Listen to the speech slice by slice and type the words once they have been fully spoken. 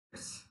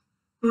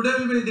Today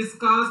we will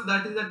discuss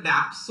that is a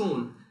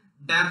dapsone.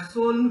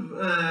 Dapsone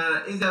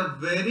is a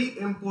very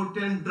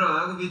important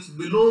drug which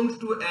belongs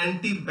to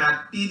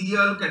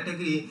antibacterial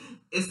category,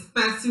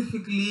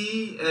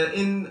 specifically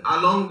in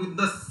along with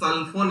the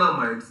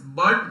sulfonamides.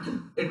 But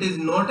it is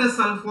not a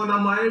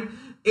sulfonamide.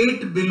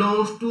 It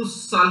belongs to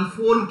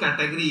sulfone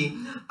category,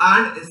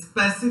 and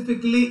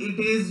specifically it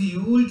is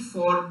used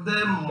for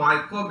the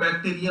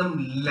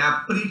Mycobacterium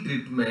leprae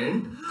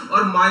treatment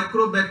or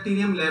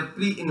Microbacterium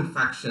leprae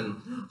infection.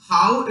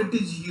 How it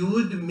is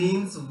used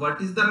means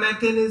what is the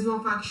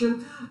mechanism of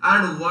action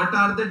and what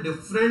are the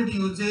different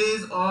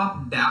uses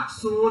of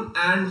dapsone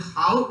and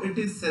how it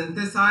is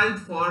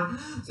synthesized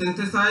in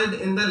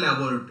the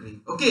laboratory.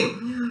 Okay,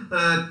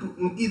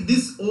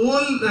 this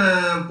all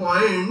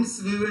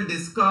points we will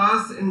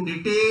discuss in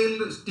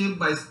detail step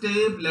by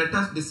step. Let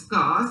us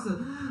discuss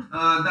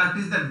that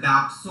is the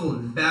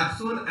dapsone.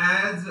 Dapsone,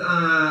 as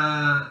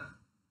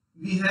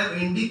we have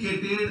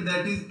indicated,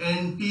 that is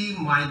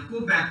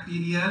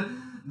antimycobacterial,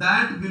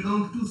 that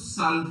belongs to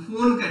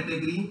sulfone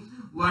category.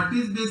 What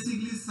is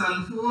basically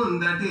sulfone?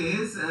 That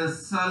is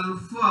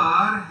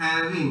sulfur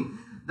having,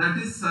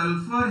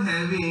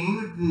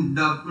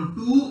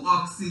 two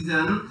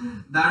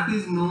oxygen, that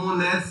is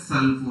known as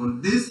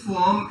sulfone. This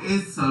form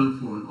is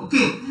sulfone.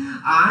 Okay,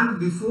 and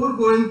before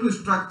going to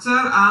structure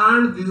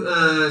and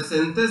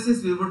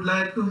synthesis, we would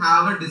like to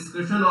have a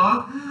discussion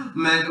of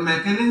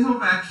mechanism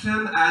of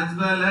action as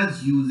well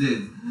as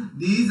uses.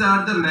 These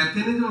are the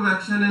mechanism of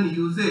action and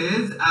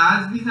uses.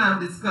 As we have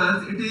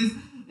discussed, it is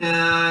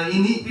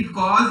it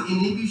cause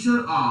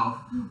inhibition of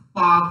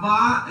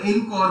PABA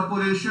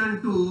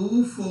incorporation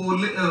to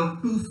form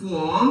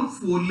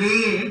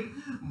folate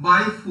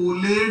by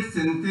folate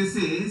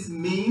synthesis,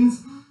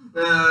 means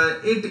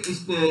it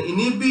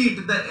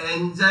inhibit the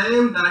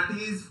enzyme that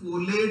is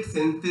folate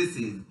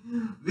synthesis,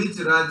 which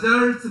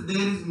results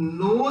there is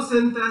no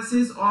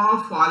synthesis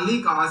of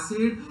folic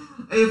acid.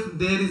 If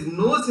there is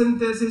no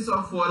synthesis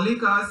of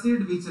folic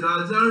acid, which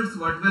results,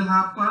 what will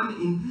happen?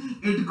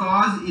 It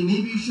cause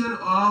inhibition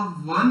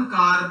of one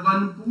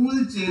carbon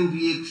pool chain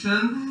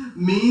reaction,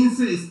 means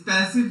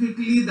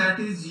specifically that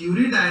is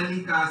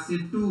uridylic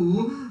acid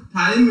to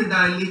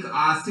thymidyllic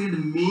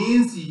acid,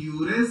 means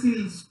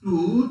uracils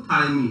to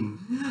thymine.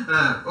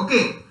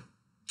 Okay,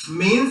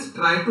 means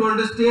try to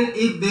understand,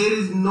 if there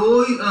is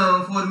no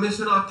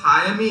formation of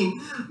thiamine,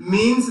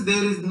 means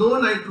there is no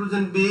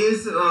nitrogen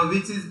base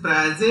which is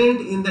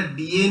present in the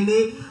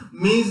DNA,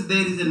 means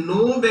there is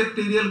no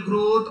bacterial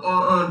growth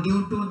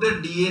due to the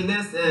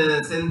DNA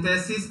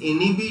synthesis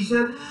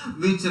inhibition,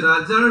 which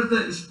results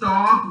the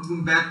stop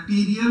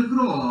bacterial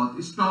growth,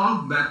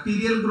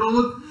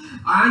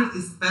 and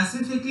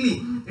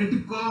specifically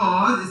it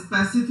cause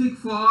specific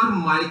for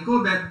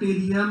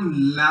Mycobacterium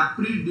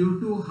leprae due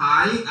to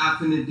high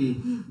affinity,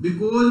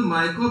 because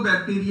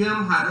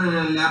Mycobacterium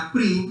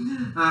leprae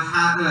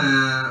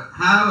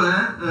have a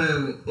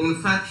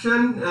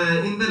infection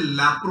in the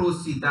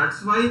leprosy.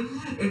 That's why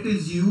it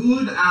is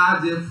used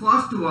as a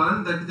first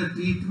one, that is the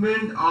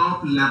treatment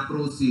of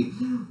leprosy.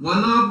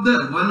 One of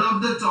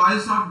the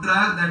choice of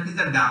drug, that is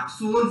a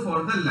dapsone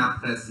for the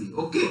leprosy.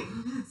 Okay,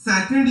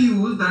 second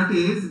use, that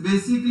is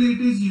basically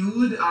it is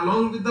used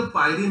along with the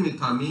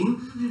pyrimethamine.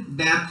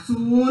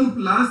 Dapsone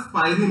plus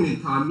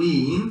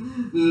pyrimethamine,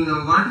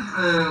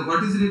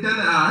 what is written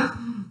as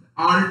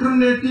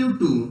alternative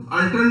to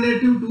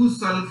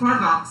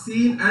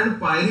sulfadoxine and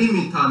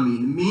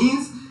pyrimethamine,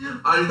 means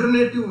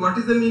alternative. What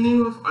is the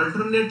meaning of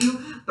alternative?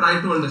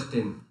 Try to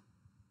understand.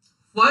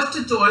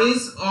 First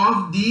choice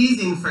of these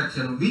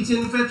infection, which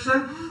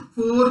infection?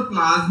 For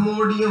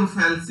Plasmodium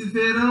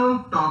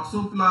falciparum,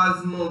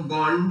 Toxoplasma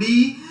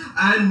gondii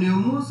and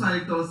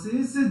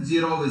pneumocytosis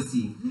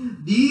cerevisiae.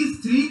 These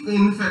three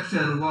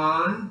infections,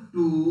 1,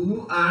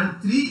 2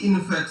 and 3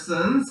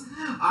 infections,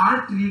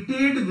 are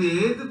treated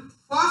with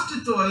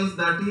first choice,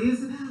 that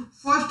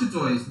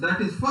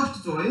is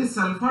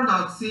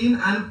sulfadoxine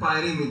and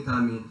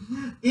pyrimethamine.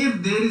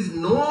 If there is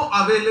no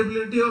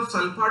availability of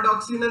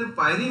sulfadoxine and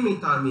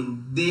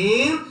pyrimethamine,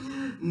 then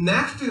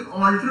next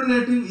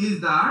alternative is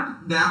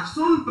that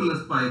dapsone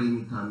plus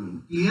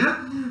pyrimethamine. Clear?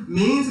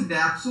 Means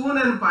dapsone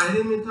and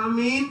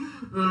pyrimethamine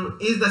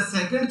is the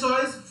second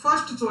choice.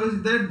 First choice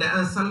is that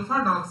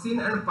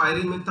sulfadoxine and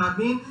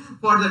pyrimethamine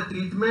for the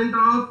treatment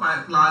of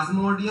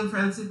Plasmodium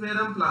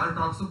falciparum,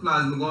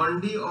 Toxoplasma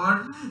gondii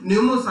or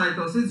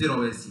pneumocytosis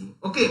cerevisiae.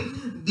 Okay,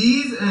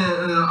 these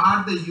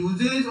are the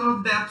uses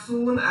of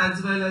dapsone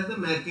as well as the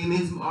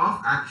mechanism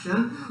of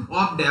action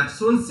of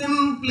dapsone.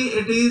 Simply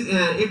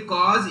it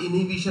cause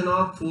inhibition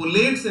of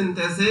folate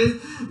synthesis,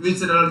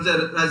 which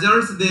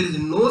results there is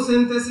no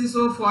synthesis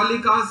of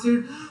folic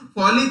acid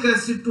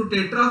to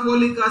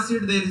tetrafolic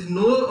acid. There is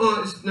no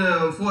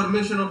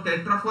formation of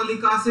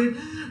tetrafolic acid.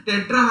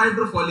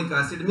 Tetrahydrofolic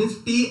acid means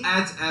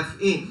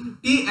THFA.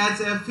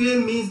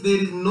 THFA means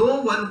there is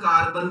no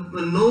carbon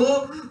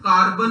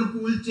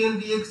pool chain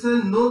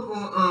reaction.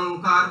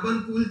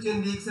 Carbon pool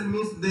chain reaction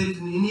means there is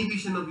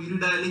inhibition of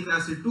uridylic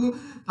acid to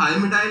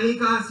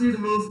thymidyllic acid,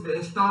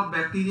 means stop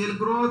bacterial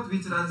growth,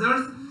 which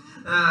results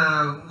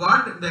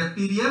what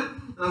bacterial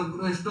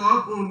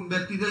stop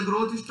bacterial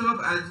growth stop,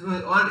 as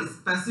on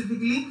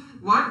specifically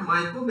what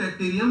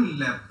mycobacterium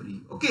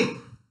leprae. Okay,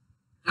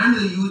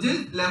 and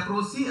uses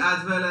leprosy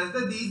as well as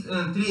these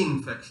three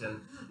infection.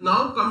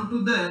 Now come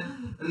to the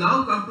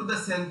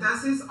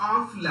synthesis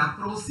of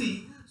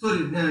leprosy.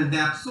 Sorry,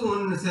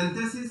 dapsone,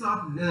 synthesis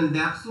of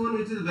dapsone.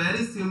 It is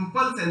very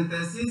simple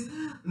synthesis.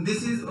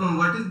 This is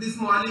what is this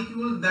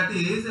molecule? That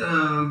is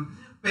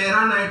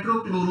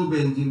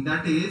para-nitrochlorobenzene.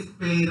 That is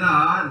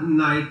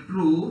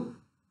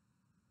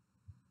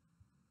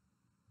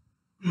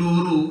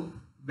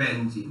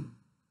para-nitrochlorobenzene.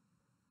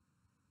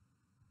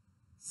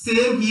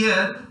 Same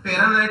here,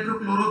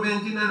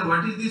 para-nitrochlorobenzene. And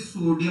what is this?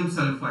 Sodium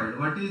sulfide.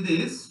 What is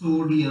this?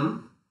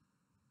 Sodium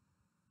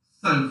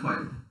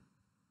sulfide.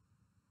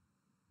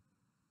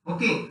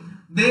 Okay,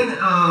 then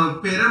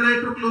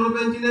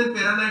para-nitrochlorobenzene and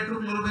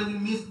para-nitrochlorobenzene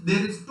means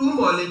there is two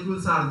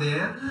molecules are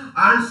there,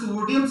 and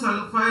sodium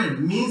sulfide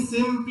means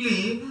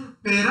simply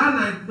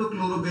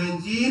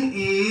para-nitrochlorobenzene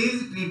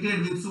is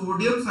treated with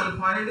sodium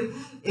sulfide.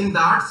 In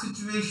that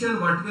situation,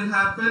 what will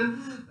happen?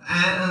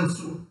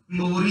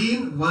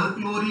 Chlorine, one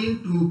chlorine,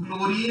 two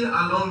chlorine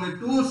along with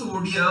two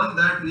sodium,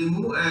 that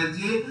remove as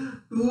a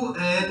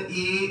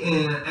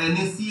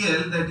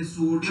 2NaCl, that is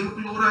sodium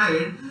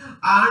chloride,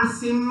 and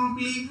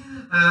simply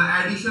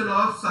addition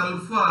of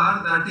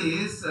sulfur, that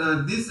is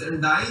this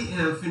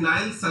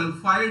diphenyl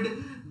sulfide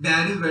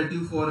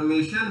derivative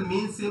formation,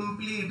 means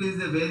simply it is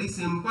a very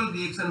simple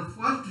reaction.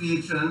 First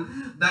reaction,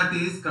 that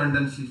is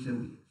condensation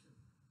reaction.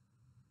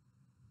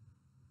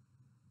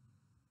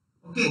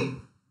 Okay,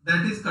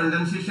 that is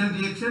condensation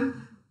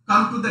reaction.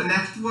 Come to the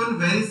next one,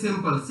 very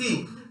simple.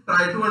 See,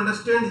 try to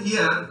understand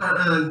here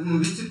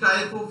which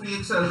type of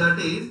reaction, that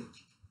is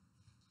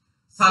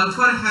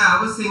sulfur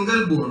have a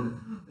single bond.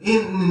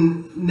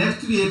 In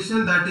next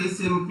reaction, that is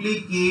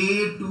simply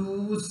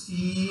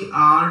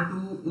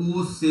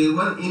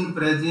K2Cr2O7 in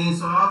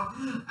presence of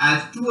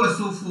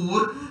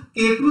H2SO4.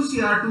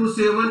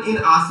 K2Cr2O7 in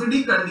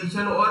acidic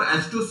condition or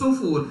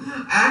H2SO4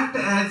 act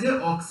as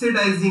a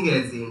oxidizing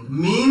agent,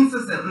 means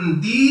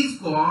these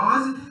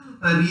cause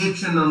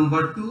reaction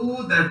number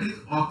 2, that is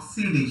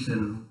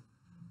oxidation.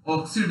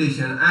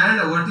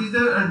 And what is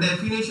the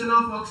definition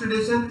of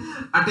oxidation?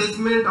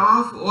 Attachment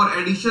of or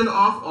addition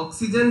of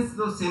oxygen.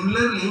 So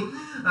similarly,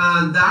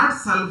 that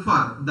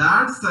sulfur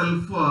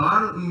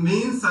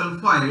means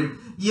sulfide.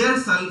 Here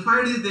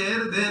sulfide is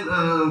there, then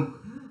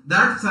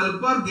that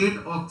sulfur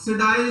get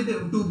oxidized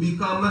to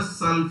become a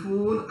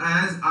sulfone,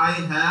 as I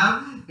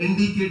have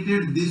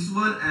indicated this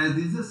one as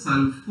is a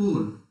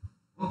sulfone.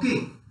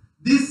 Okay,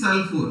 this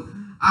sulfone.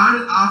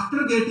 And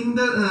after getting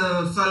the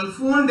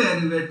sulfone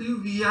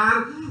derivative, we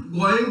are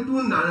going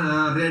to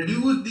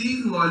reduce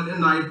these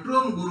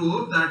nitro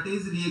group, that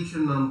is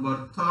reaction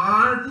number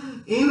 3rd,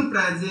 in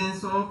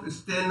presence of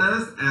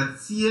stannous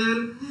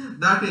HCl.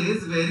 That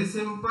is very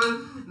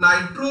simple.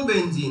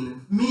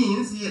 Nitrobenzene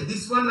means here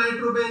this one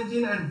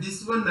nitrobenzene and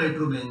this one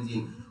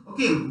nitrobenzene.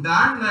 Okay,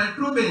 that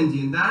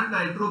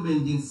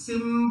nitrobenzene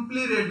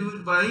simply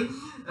reduced by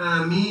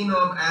mean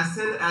of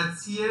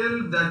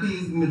SnHCl, that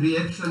is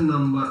reaction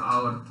number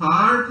our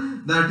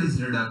 3rd, that is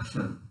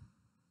reduction.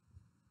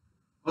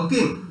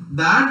 Okay,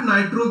 that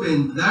nitro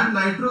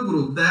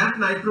group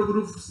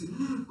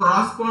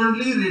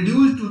correspondingly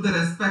reduced to the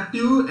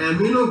respective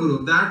amino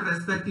group, that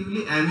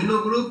respectively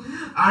amino group,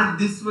 and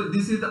this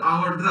is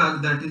our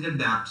drug, that is a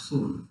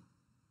Dapsone.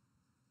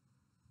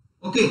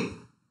 Okay,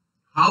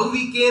 how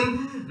we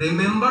can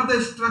remember the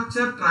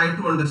structure? Try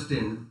to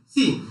understand.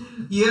 See,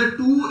 here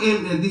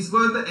this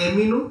was the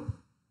amino,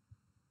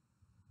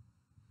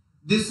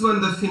 this one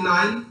the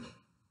phenyl,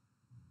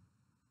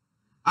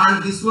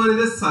 and this one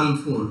is the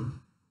sulfone.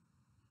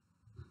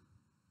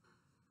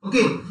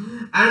 Okay,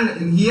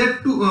 and here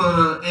two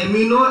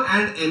amino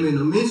and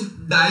amino means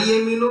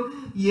diamino,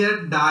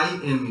 here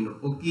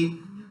diamino. Okay,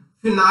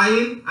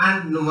 phenyl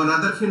and one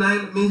other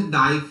phenyl means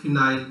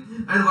diphenyl,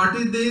 and what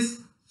is this?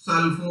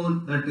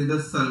 Sulfone, that is the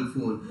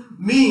sulfone.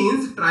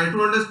 Means try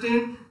to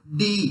understand,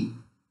 D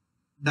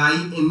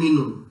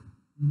diamino,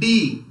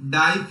 D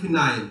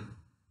diphenyl,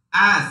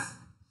 S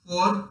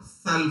for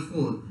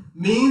sulfone,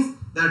 means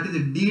that is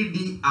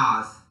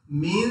DDS.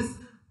 Means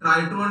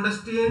try to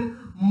understand,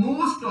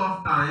 most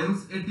of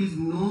times it is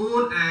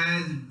known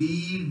as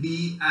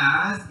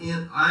DDS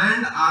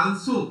and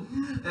also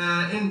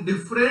in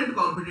different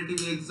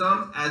competitive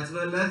exams as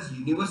well as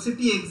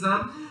university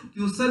exam,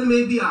 question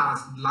may be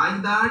asked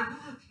like that.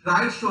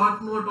 Write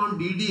short note on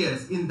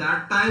DDS. In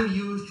that time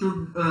you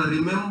should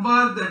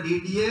remember the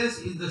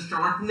DDS is the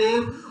short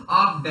name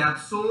of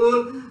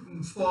Dapsone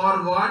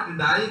for what?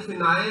 Diamino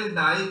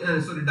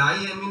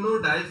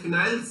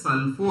diphenyl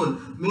sulfone,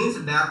 means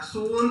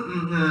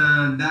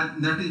Dapsone,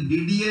 that is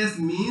DDS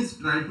means,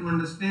 try to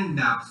understand,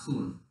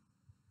 Dapsone.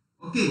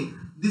 Okay,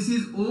 This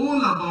is all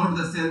about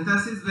the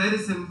synthesis. Very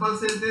simple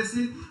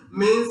synthesis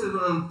means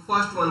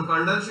first one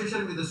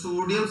condensation with the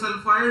sodium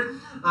sulfide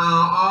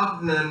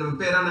of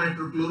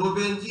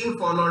paranitrochlorobenzene,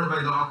 followed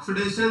by the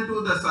oxidation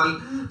to the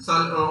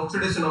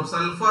oxidation of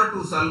sulfur to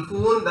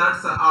sulfone.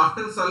 That's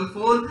after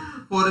sulfone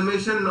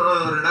formation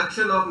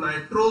reduction of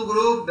nitro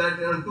group, that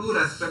to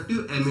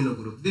respective amino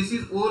group. This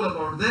is all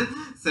about the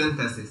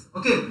synthesis.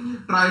 Okay,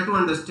 try to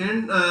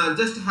understand.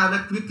 Just have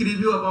a quick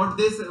review about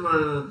this.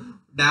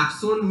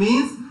 Dapsone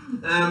means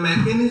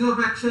mechanism of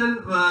action,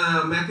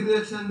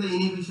 the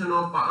inhibition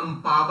of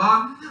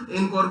PABA,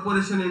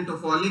 incorporation into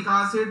folic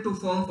acid to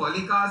form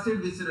folic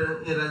acid, which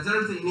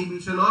results in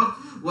inhibition of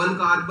one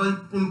carbon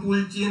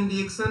pool chain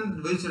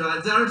reaction, which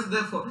results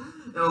the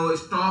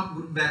stop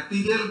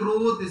bacterial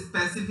growth,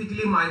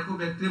 specifically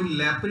Mycobacterium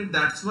leprae.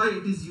 That's why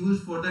it is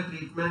used for the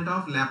treatment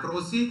of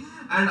leprosy,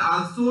 and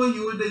also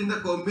used in the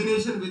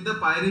combination with the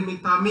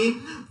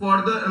pyrimethamine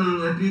for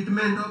the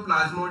treatment of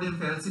Plasmodium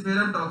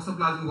falciparum,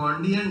 Toxoplasma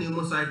gondii, and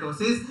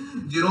pneumocytosis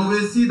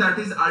girovesi. That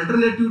is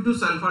alternative to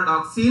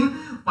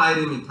sulfadoxine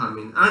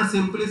pyrimethamine. And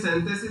simply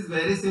synthesis,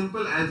 very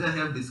simple, as I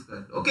have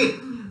discussed. Okay,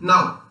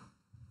 now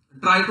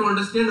try to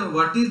understand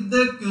what is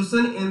the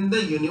question in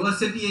the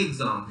university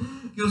exam.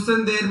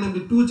 Question, there may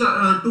be two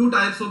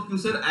types of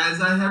question, as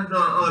I have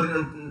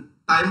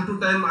time to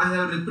time I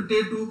have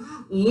repeated to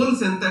all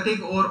synthetic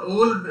or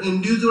all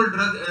individual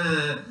drug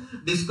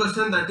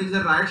discussion. That is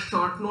a right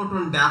short note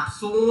on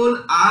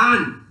Dapsone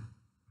and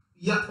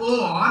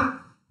or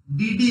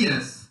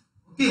DDS.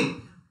 Okay,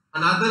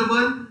 another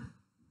one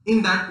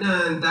in that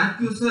that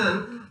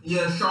question,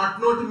 short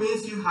note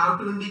means you have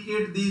to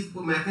indicate these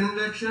mechanism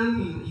of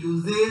action,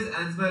 uses,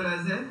 as well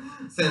as a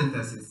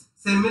synthesis.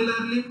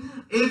 Similarly,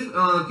 if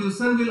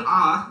question will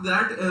ask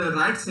that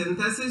write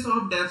synthesis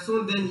of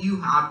Dapsone, then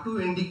you have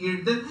to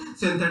indicate the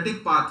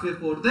synthetic pathway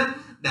for the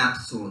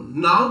Dapsone.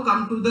 Now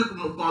come to the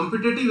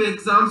competitive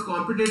exams.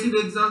 Competitive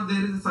exams,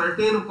 there is a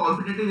certain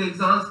competitive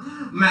exams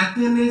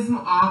mechanism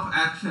of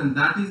action.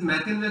 That is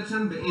mechanism of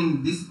action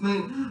in this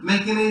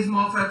mechanism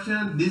of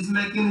action, this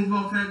mechanism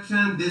of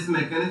action, this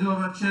mechanism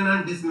of action,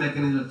 and this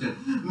mechanism of action.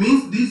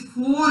 Means these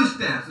 4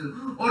 steps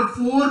or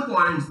 4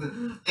 points.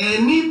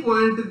 Any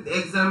point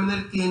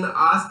examiner can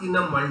ask in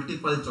a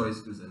multiple choice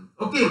question.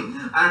 Okay,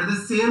 at the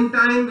same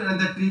time,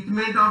 the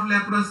treatment of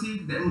leprosy,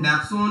 then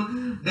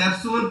Dapsone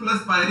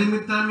plus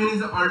pyrimethamine is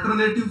the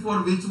alternative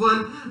for which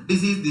one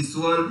disease? This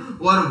one.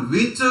 Or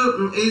which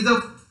is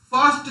the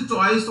first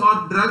choice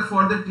of drug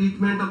for the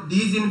treatment of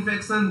these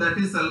infections? That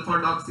is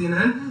sulfadoxine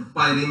and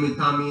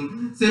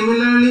pyrimethamine.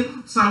 Similarly,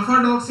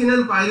 sulfadoxine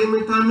and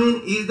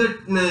pyrimethamine is the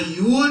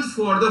used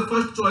for the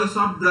first choice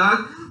of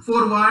drug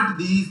for what?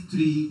 These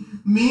 3.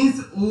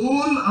 Means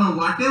all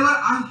whatever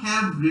I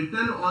have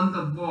written on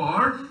the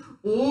board,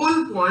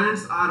 all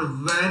points are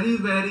very,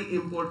 very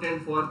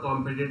important for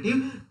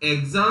competitive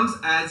exams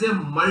as a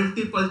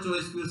multiple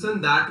choice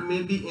question. That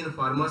may be in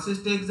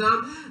pharmacist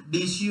exam,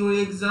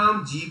 DCO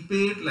exam,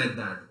 GPAT, like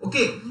that.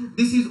 Okay,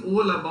 this is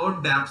all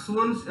about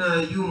Dapsone.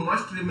 You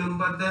must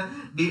remember the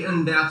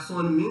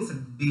Dapsone means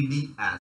DDS.